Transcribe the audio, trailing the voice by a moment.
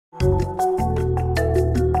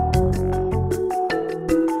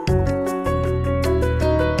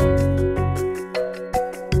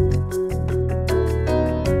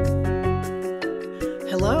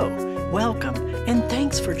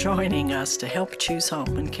us to help choose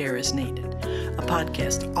home when care is needed. A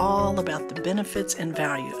podcast all about the benefits and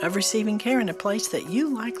value of receiving care in a place that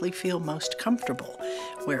you likely feel most comfortable,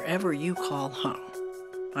 wherever you call home.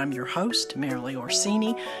 I'm your host, Marilee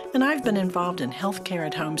Orsini, and I've been involved in healthcare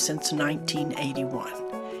at home since 1981.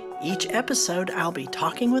 Each episode, I'll be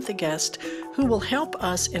talking with a guest who will help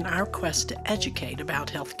us in our quest to educate about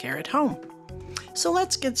healthcare at home. So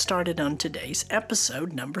let's get started on today's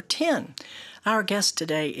episode number 10. Our guest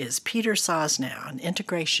today is Peter Sosnow, an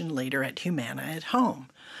integration leader at Humana at Home.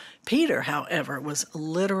 Peter, however, was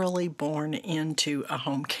literally born into a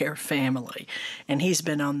home care family, and he's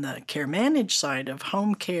been on the care managed side of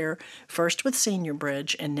home care, first with Senior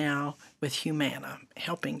Bridge and now with Humana,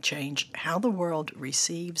 helping change how the world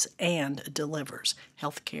receives and delivers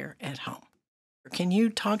health care at home. Can you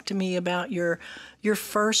talk to me about your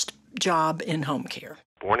first job in home care?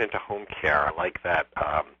 Born into home care. I like that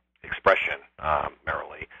expression,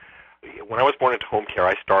 Marilee. When I was born into home care,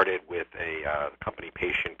 I started with a company,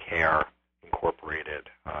 Patient Care Incorporated,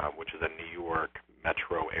 which is a New York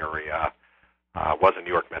metro area, was a New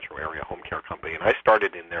York metro area home care company. And I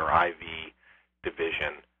started in their IV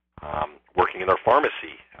division, working in their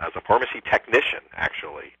pharmacy as a pharmacy technician,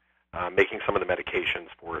 actually, making some of the medications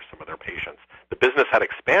for some of their patients. The business had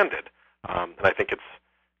expanded, and I think it's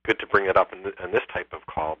good to bring it up in this type of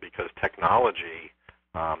call because technology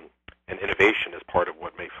and innovation is part of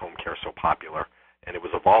what makes home care so popular. And it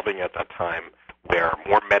was evolving at that time where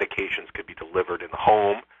more medications could be delivered in the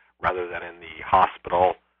home rather than in the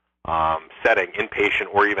hospital setting, inpatient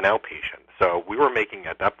or even outpatient. So we were making,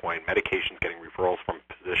 at that point, medications, getting referrals from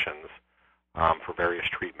physicians for various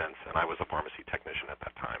treatments, and I was a pharmacy technician at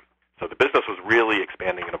that time. So the business was really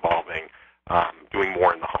expanding and evolving, doing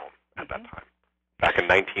more in the home at that time. Back in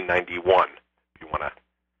 1991, if you want to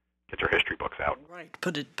get your history books out. Right,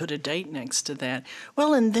 put a date next to that.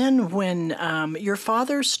 Well, and then when your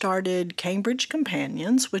father started Cambridge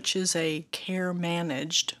Companions, which is a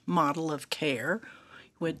care-managed model of care,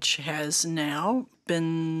 which has now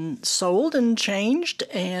been sold and changed,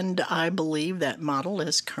 and I believe that model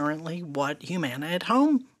is currently what Humana at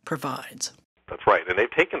Home provides. That's right, and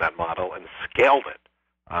they've taken that model and scaled it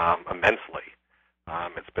immensely.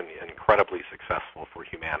 It's been incredibly successful for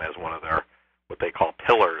Humana as one of their, what they call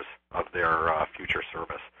pillars of their future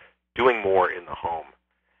service, doing more in the home.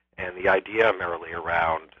 And the idea, Marilee,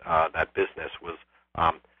 around that business was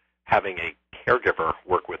having a caregiver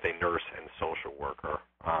work with a nurse and social worker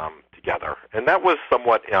together. And that was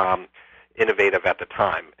somewhat innovative at the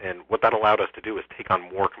time. And what that allowed us to do is take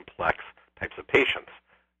on more complex types of patients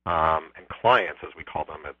and clients, as we call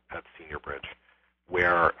them at Senior Bridge,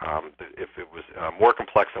 where if it was more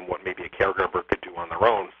complex than what maybe a caregiver could do on their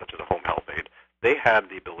own, such as a home health aide, they had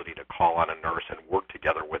the ability to call on a nurse and work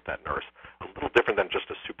together with that nurse, a little different than just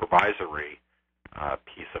a supervisory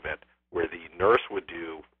piece of it, where the nurse would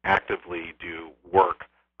actively do work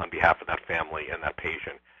on behalf of that family and that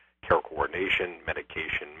patient, care coordination,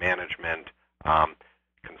 medication management,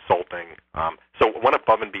 consulting. So it went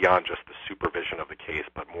above and beyond just the supervision of the case,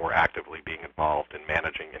 but more actively being involved in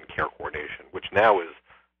managing and care coordination, which now is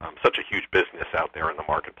such a huge business out there in the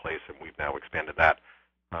marketplace, and we've now expanded that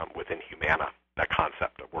within Humana, that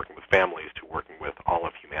concept of working with families to working with all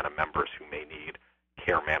of Humana members who may need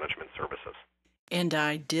care management services. And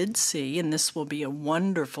I did see, and this will be a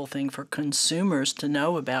wonderful thing for consumers to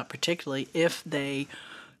know about, particularly if they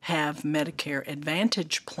have Medicare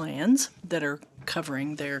Advantage plans that are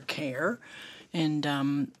covering their care. And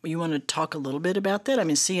you want to talk a little bit about that? I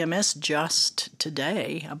mean, CMS just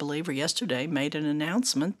today, I believe, or yesterday, made an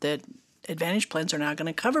announcement that Advantage plans are now going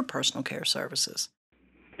to cover personal care services.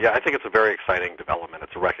 Yeah, I think it's a very exciting development.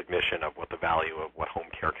 It's a recognition of what the value of what home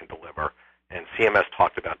care can deliver. And CMS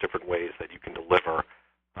talked about different ways that you can deliver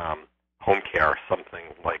home care, something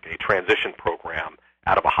like a transition program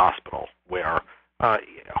out of a hospital, where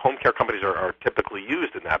home care companies are typically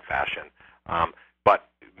used in that fashion, but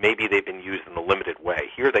maybe they've been used in a limited way.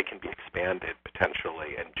 Here they can be expanded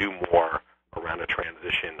potentially and do more around a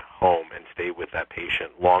transition home and stay with that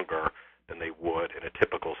patient longer than they would in a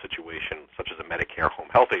typical situation, such as a Medicare home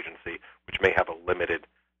health agency, which may have a limited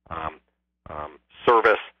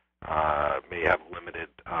service, may have limited,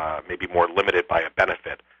 maybe more limited by a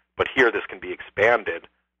benefit. But here this can be expanded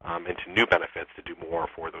into new benefits to do more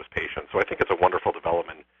for those patients. So I think it's a wonderful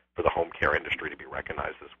development for the home care industry to be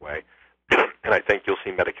recognized this way. And I think you'll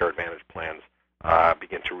see Medicare Advantage plans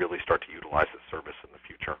begin to really start to utilize this service in the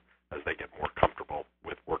future as they get more comfortable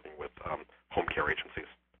with working with home care agencies.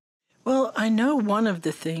 Well, I know one of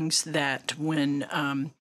the things that when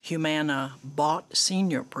Humana bought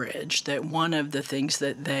Senior Bridge, that one of the things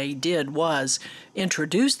that they did was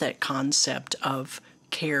introduce that concept of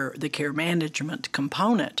care, the care management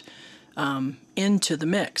component, into the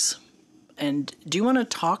mix. And do you want to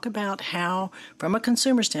talk about how, from a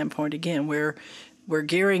consumer standpoint, again, we're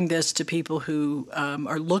gearing this to people who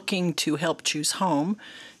are looking to help choose home.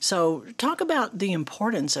 So talk about the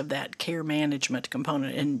importance of that care management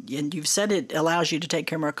component. And you've said it allows you to take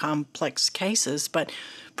care of more complex cases, but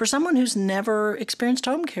for someone who's never experienced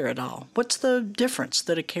home care at all, what's the difference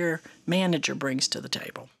that a care manager brings to the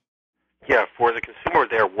table? Yeah, for the consumer,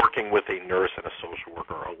 they're working with a nurse and a social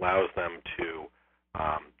worker allows them to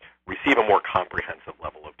receive a more comprehensive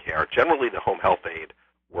level of care. Generally, the home health aide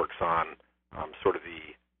works on sort of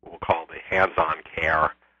what we'll call the hands-on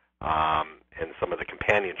care and some of the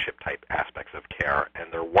companionship type aspects of care,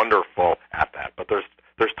 and they're wonderful at that. But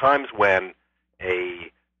there's times when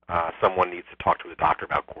someone needs to talk to the doctor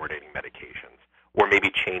about coordinating medications, or maybe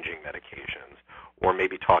changing medications, or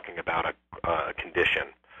maybe talking about a condition,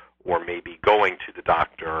 or maybe going to the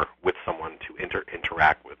doctor with someone to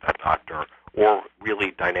interact with that doctor, or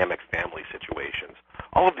really dynamic family situations.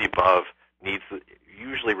 All of the above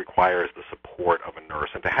usually requires the support of a nurse,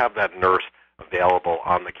 and to have that nurse available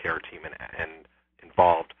on the care team and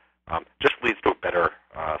involved just leads to a better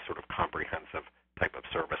sort of comprehensive type of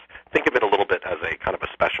service. Think of it a little bit as a kind of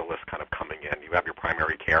a specialist kind of coming in. You have your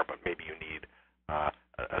primary care, but maybe you need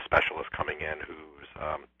a specialist coming in who's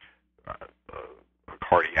a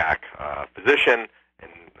cardiac physician,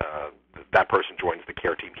 and that person joins the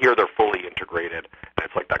care team. Here they're fully integrated, and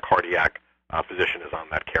it's like that cardiac physician is on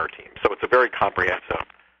that care team. So it's a very comprehensive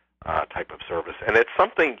type of service. And it's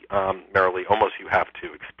something, Marilee, almost you have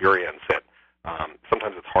to experience it.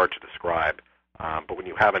 Sometimes it's hard to describe, but when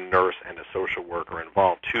you have a nurse and a social worker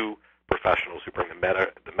involved, two professionals who bring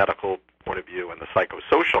the medical point of view and the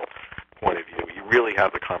psychosocial point of view, you really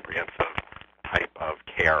have the comprehensive type of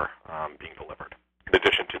care being delivered, in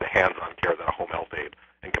addition to the hands-on care that a home health aide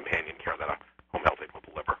and companion care that a home health aide will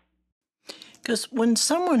deliver. Because when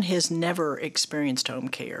someone has never experienced home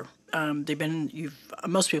care,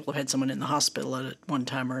 most people have had someone in the hospital at one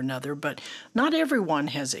time or another, but not everyone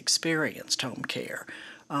has experienced home care.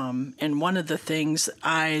 And one of the things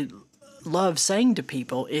I love saying to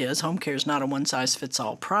people is home care is not a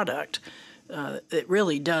one-size-fits-all product. It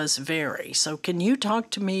really does vary. So can you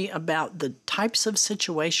talk to me about the types of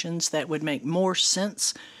situations that would make more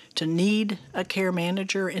sense to need a care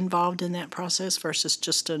manager involved in that process versus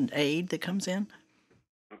just an aide that comes in?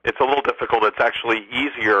 It's a little difficult. It's actually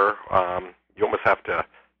easier. You almost have to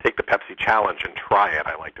take the Pepsi challenge and try it,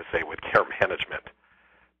 I like to say, with care management.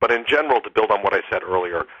 But in general, to build on what I said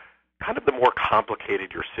earlier, kind of the more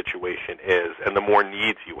complicated your situation is and the more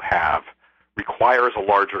needs you have requires a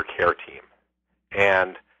larger care team.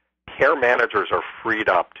 And care managers are freed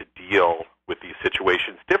up to deal with these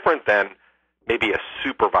situations different than maybe a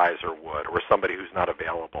supervisor would or somebody who's not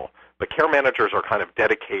available. But care managers are kind of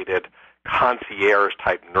dedicated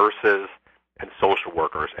concierge-type nurses and social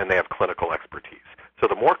workers, and they have clinical expertise. So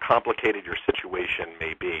the more complicated your situation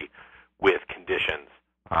may be with conditions,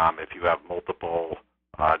 if you have multiple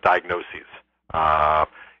diagnoses,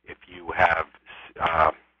 if you have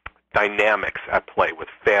dynamics at play with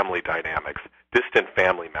family dynamics, distant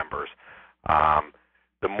family members,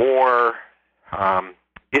 the more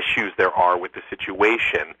issues there are with the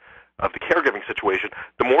situation of the caregiving situation,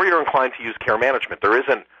 the more you're inclined to use care management. There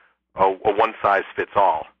isn't a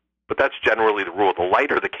one-size-fits-all, but that's generally the rule. The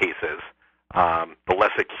lighter the case is, the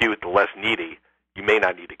less acute, the less needy, you may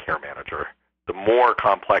not need a care manager. The more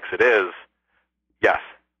complex it is, yes,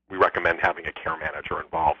 we recommend having a care manager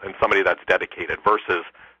involved and somebody that's dedicated versus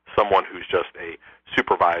someone who's just a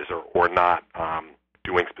supervisor or not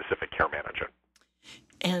doing specific care management.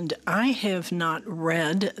 And I have not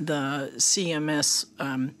read the CMS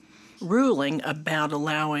ruling about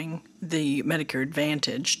allowing the Medicare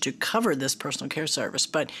Advantage to cover this personal care service,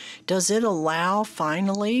 but does it allow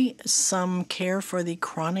finally some care for the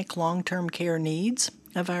chronic long-term care needs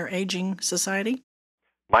of our aging society?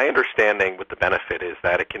 My understanding with the benefit is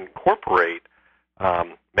that it can incorporate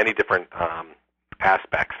many different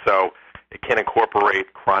aspects. So it can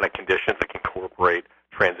incorporate chronic conditions, it can incorporate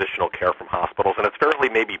transitional care from hospitals, and it's fairly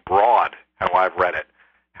maybe broad, how I've read it,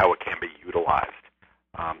 how it can be utilized.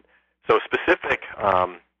 So specific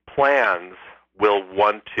plans will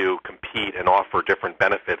want to compete and offer different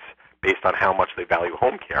benefits based on how much they value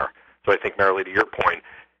home care. So I think, Marilee, to your point,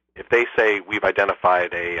 if they say we've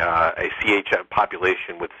identified a CHF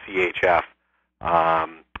population with CHF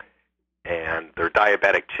and they're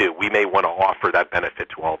diabetic too, we may want to offer that benefit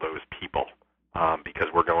to all those people because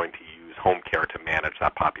we're going to use home care to manage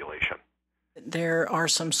that population. There are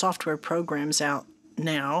some software programs out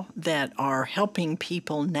now that are helping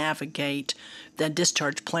people navigate the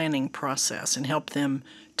discharge planning process and help them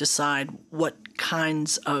decide what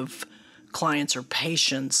kinds of clients or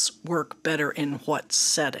patients work better in what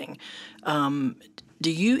setting.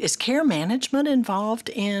 Is care management involved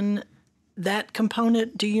in that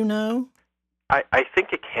component? Do you know? I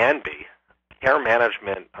think it can be. Care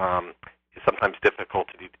management is sometimes difficult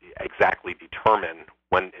to exactly determine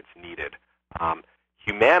when it's needed.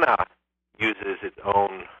 Humana uses its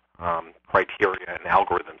own criteria and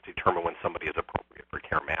algorithms to determine when somebody is appropriate for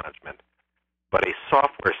care management. But a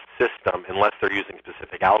software system, unless they're using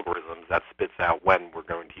specific algorithms that spits out when we're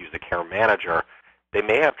going to use a care manager, they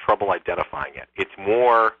may have trouble identifying it. It's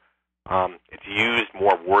used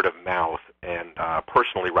more word of mouth and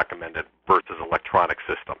personally recommended versus electronic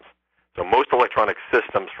systems. So most electronic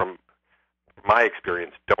systems, from my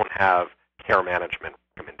experience, don't have care management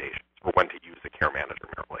recommendations for when to use a care manager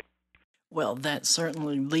merely. Well, that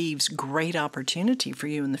certainly leaves great opportunity for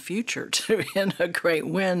you in the future to integrate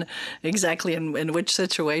when exactly in which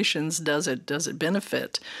situations does it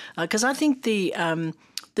benefit? Because I think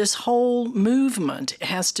this whole movement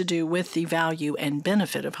has to do with the value and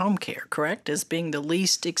benefit of home care, correct? As being the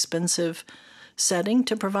least expensive setting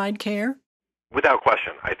to provide care? Without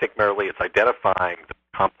question. I think merely it's identifying the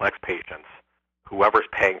complex patients, whoever's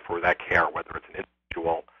paying for that care, whether it's an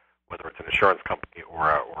individual, whether it's an insurance company or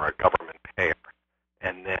a government payer,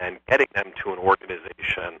 and then getting them to an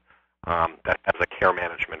organization that has a care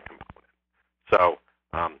management component. So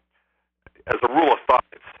as a rule of thumb,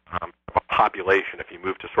 it's a population, if you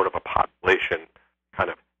move to sort of a population kind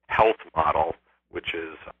of health model, which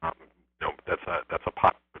is, that's a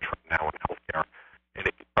popular trend now in healthcare, and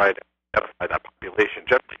if you try to identify that population,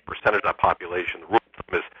 generally percentage of that population, the rule of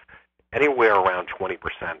thumb is anywhere around 20%,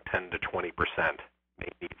 10 to 20% may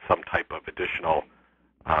need some type of additional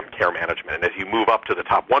care management. And as you move up to the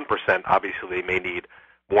top 1%, obviously they may need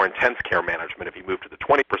more intense care management. If you move to the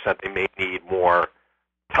 20%, they may need more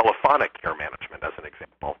telephonic care management, as an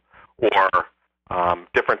example, or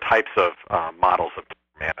different types of models of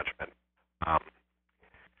care management.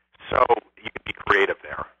 So you can be creative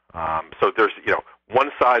there. So there's, one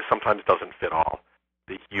size sometimes doesn't fit all.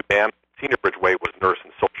 The Humana Senior Bridge way was nurse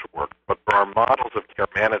and social work, but there are models of care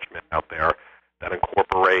management out there that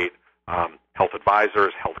incorporate health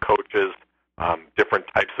advisors, health coaches, different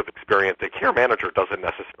types of experience. A care manager doesn't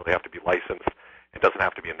necessarily have to be licensed. It doesn't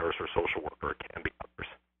have to be a nurse or social worker. It can be others.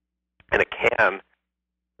 And it can,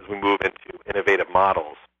 as we move into innovative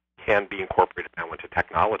models, can be incorporated now into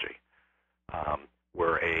technology,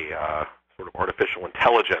 where a sort of artificial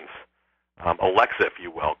intelligence, Alexa, if you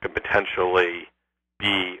will, can potentially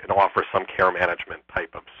be and offer some care management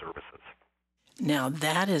type of services. Now,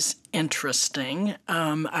 that is interesting.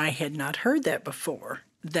 I had not heard that before,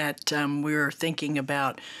 that we're thinking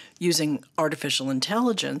about using artificial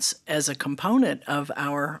intelligence as a component of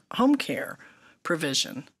our home care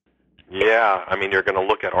provision. Yeah, I mean, you're going to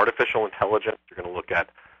look at artificial intelligence, you're going to look at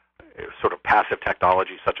sort of passive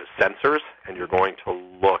technology such as sensors, and you're going to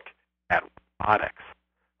look at robotics.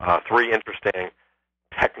 Three interesting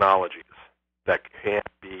technologies that can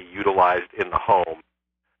be utilized in the home.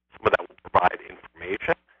 Some of that will provide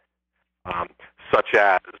information, such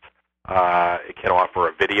as it can offer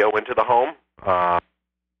a video into the home,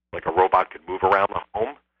 like a robot could move around the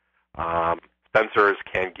home. Sensors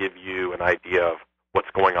can give you an idea of what's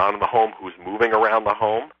going on in the home, who's moving around the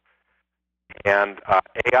home. And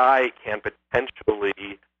AI can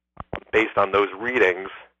potentially, based on those readings,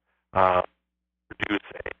 produce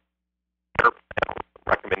a care plan with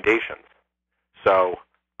recommendations. So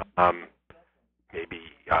maybe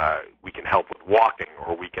we can help with walking,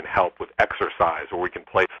 or we can help with exercise, or we can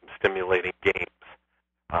play some stimulating games.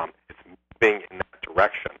 It's moving in that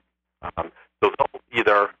direction. So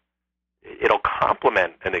it'll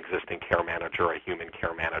complement an existing care manager, a human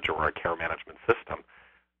care manager, or a care management system.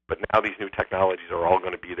 But now these new technologies are all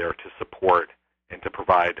going to be there to support and to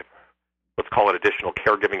provide, let's call it, additional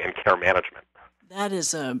caregiving and care management. That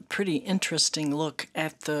is a pretty interesting look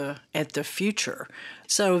at the future.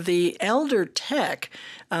 So the elder tech,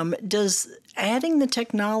 does adding the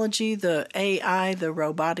technology, the AI, the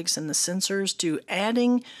robotics, and the sensors, do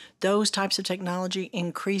adding those types of technology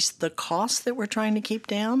increase the costs that we're trying to keep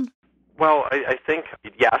down? Well, I think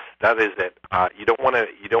yes, that is it. You don't want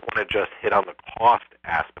to just hit on the cost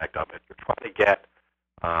aspect of it. You're trying to get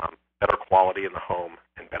better quality in the home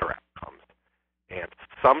and better outcomes. And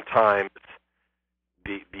sometimes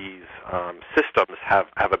these systems have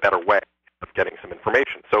a better way of getting some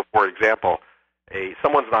information. So, for example,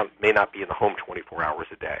 someone may not be in the home 24 hours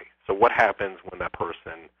a day. So what happens when that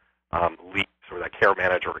person leaves, or that care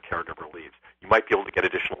manager or caregiver leaves? You might be able to get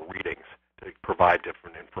additional readings to provide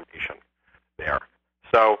different information there.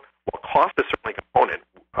 So while cost is certainly a component,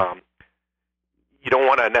 you don't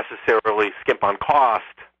want to necessarily skimp on cost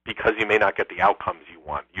because you may not get the outcomes you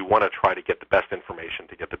want. You want to try to get the best information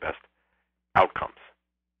to get the best outcomes,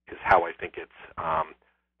 is how I think it's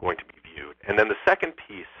going to be viewed. And then the second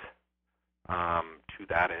piece to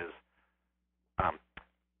that is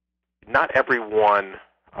not everyone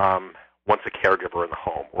wants a caregiver in the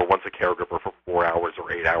home, or wants a caregiver for 4 hours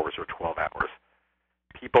or 8 hours or 12 hours.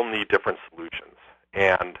 People need different solutions.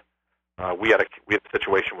 And we had a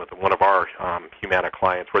situation with one of our Humana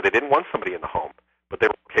clients where they didn't want somebody in the home, but they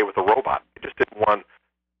were okay with a robot. They just didn't want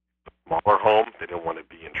a smaller home. They didn't want to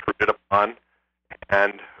be intruded upon.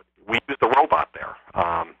 And we used the robot there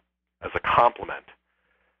as a complement.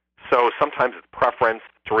 So sometimes it's preference.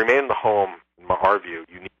 To remain in the home, in our view,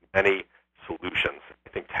 you need many solutions. I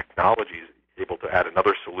think technology is able to add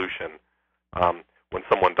another solution when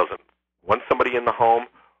someone doesn't want somebody in the home,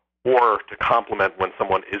 or to complement when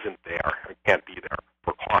someone isn't there and can't be there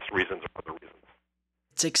for cost reasons or other reasons.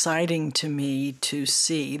 It's exciting to me to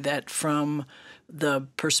see that from the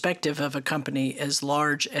perspective of a company as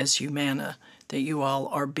large as Humana, that you all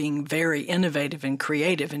are being very innovative and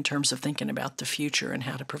creative in terms of thinking about the future and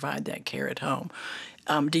how to provide that care at home.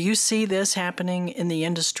 Do you see this happening in the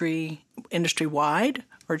industry-wide,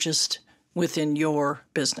 or just within your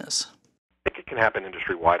business? I think it can happen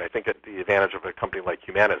industry-wide. I think that the advantage of a company like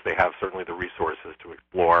Humana is they have certainly the resources to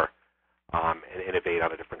explore and innovate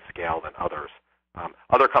on a different scale than others.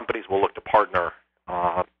 Other companies will look to partner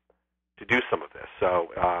to do some of this. So,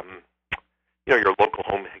 your local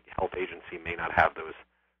home health agency may not have those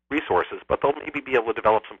resources, but they'll maybe be able to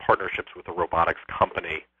develop some partnerships with a robotics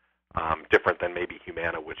company, different than maybe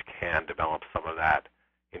Humana, which can develop some of that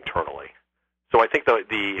internally. So I think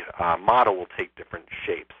the model will take different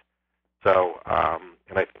shapes. So,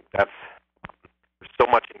 and I think there's so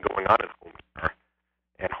much going on in home care,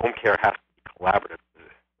 and home care has to be collaborative.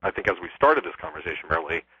 I think as we started this conversation,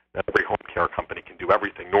 Marilee, not every home care company can do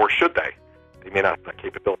everything, nor should they. They may not have that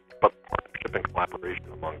capability, but partnership and collaboration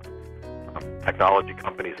among technology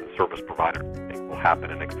companies and service providers, I think, will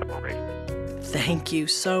happen and accelerate. Thank you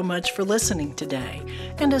so much for listening today.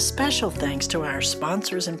 And a special thanks to our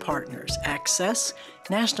sponsors and partners, Access,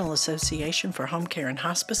 National Association for Home Care and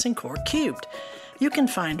Hospice, and Core Cubed. You can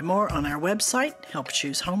find more on our website,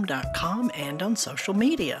 helpchoosehome.com, and on social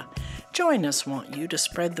media. Join us, won't you, to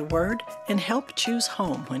spread the word and help choose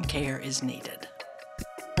home when care is needed.